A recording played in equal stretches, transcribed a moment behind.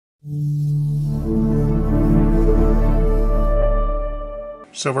So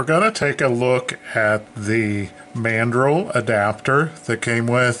we're going to take a look at the Mandrel adapter that came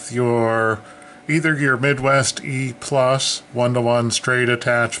with either your Midwest E Plus 1-to-1 straight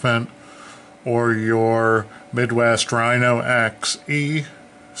attachment or your Midwest Rhino XE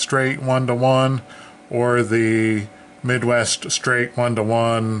straight 1-to-1 or the Midwest straight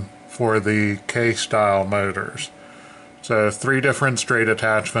 1-to-1 for the K-style motors. So 3 different straight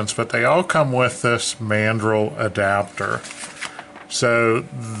attachments, but they all come with this Mandrel adapter. So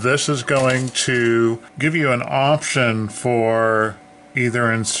this is going to give you an option for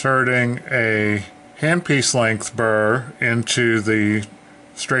either inserting a handpiece length burr into the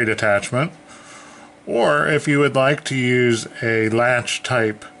straight attachment, or if you would like to use a latch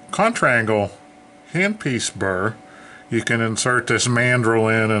type contrangle handpiece burr, you can insert this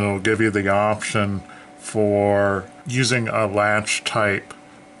Mandrel in and it'll give you the option for using a latch type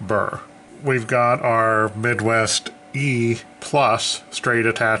burr. We've got our Midwest E Plus straight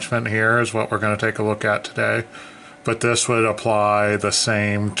attachment here is what we're going to take a look at today, but this would apply the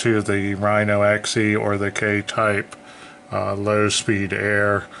same to the Rhino XE or the K-type low speed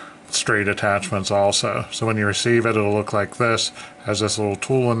air straight attachments also. So when you receive it, it'll look like this. Has this little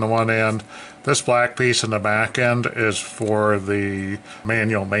tool in the one end. This black piece in the back end is for the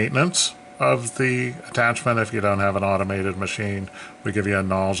manual maintenance of the attachment. If you don't have an automated machine, we give you a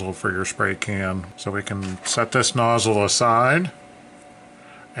nozzle for your spray can. So we can set this nozzle aside,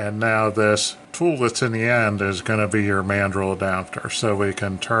 and now this tool that's in the end is going to be your Mandrel adapter. So we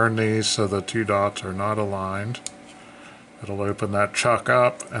can turn these so the 2 dots are not aligned. It'll open that chuck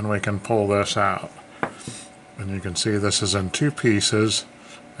up and we can pull this out. And you can see this is in 2 pieces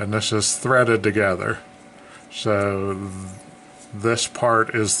and this is threaded together. So this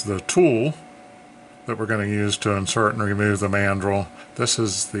part is the tool that we're going to use to insert and remove the Mandrel. This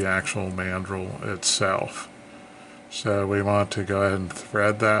is the actual Mandrel itself. So we want to go ahead and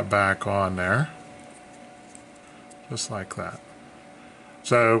thread that back on there, just like that.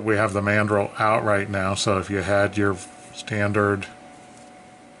 So we have the Mandrel out right now. So if you had your standard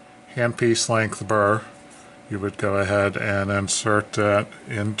handpiece length burr, you would go ahead and insert that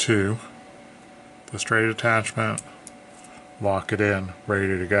into the straight attachment, lock it in,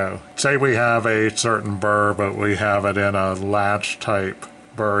 ready to go. Say we have a certain burr, but we have it in a latch type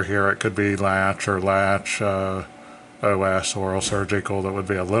burr here. It could be latch or latch OS, oral surgical, that would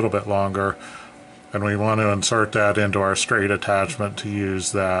be a little bit longer. And we want to insert that into our straight attachment to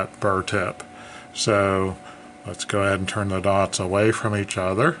use that burr tip. So let's go ahead and turn the dots away from each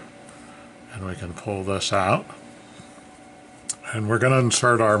other and we can pull this out. And we're going to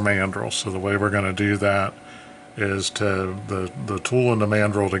insert our Mandrel. So the way we're going to do that is to the tool and the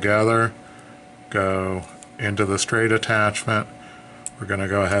Mandrel together, go into the straight attachment. We're going to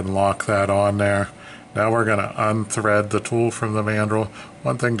go ahead and lock that on there. Now we're going to unthread the tool from the Mandrel.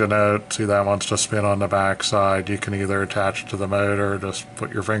 One thing to note, see that wants to spin on the back side. You can either attach it to the motor, just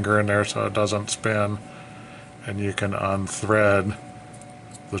put your finger in there so it doesn't spin, and you can unthread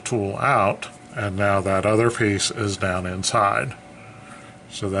the tool out, and now that other piece is down inside.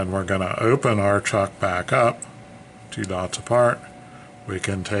 So then we're going to open our chuck back up, 2 dots apart. We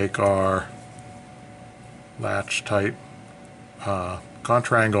can take our latch type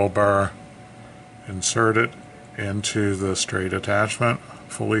contrangle burr, insert it into the straight attachment,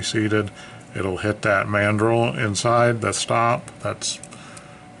 fully seated. It'll hit that Mandrel inside the stop. That's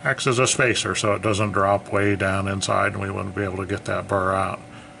acts as a spacer so it doesn't drop way down inside and we wouldn't be able to get that burr out.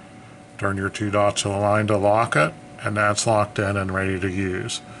 Turn your 2 dots aligned to lock it, and that's locked in and ready to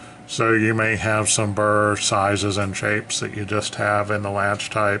use. So you may have some burr sizes and shapes that you just have in the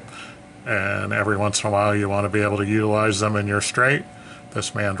latch type, and every once in a while you want to be able to utilize them in your straight.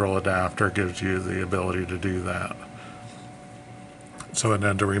 This Mandrel adapter gives you the ability to do that. So and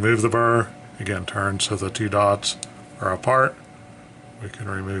then to remove the burr, again turn so the 2 dots are apart. We can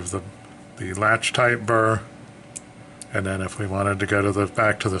remove the latch type burr, and then if we wanted to go to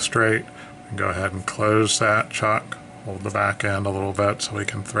back to the straight, we can go ahead and close that chuck, hold the back end a little bit so we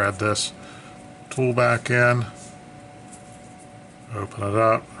can thread this tool back in, open it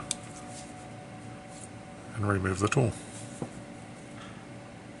up, and remove the tool.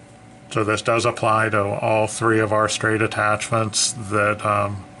 So this does apply to all 3 of our straight attachments that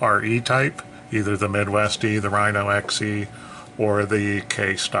are E-type, either the Midwest E, the Rhino XE, or the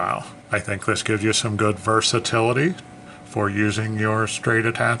K-style. I think this gives you some good versatility for using your straight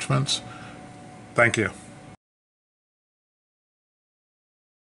attachments. Thank you.